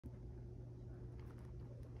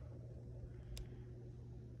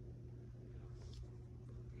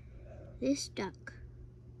This duck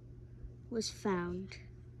was found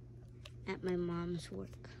at my mom's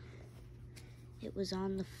work. It was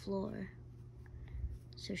on the floor,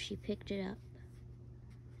 so she picked it up,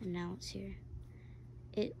 and now it's here.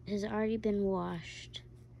 It has already been washed.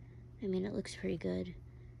 I mean, it looks pretty good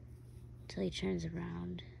until he turns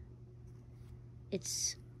around.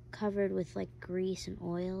 It's covered with like grease and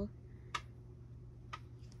oil,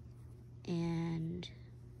 and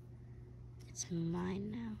it's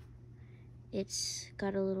mine now. It's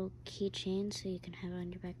got a little keychain so you can have it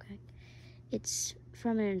on your backpack. It's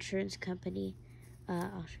from an insurance company.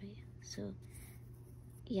 I'll show you. So,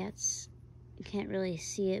 yeah, you can't really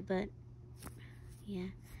see it, but yeah.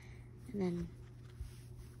 And then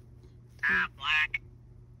Aflac,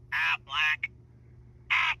 Aflac,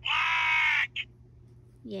 Aflac.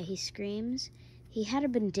 Yeah, he screams. He had a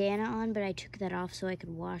bandana on, but I took that off so I could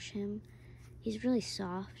wash him. He's really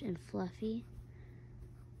soft and fluffy.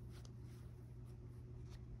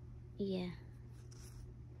 Yeah.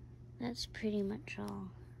 That's pretty much all.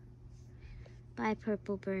 Bye,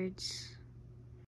 purple birds.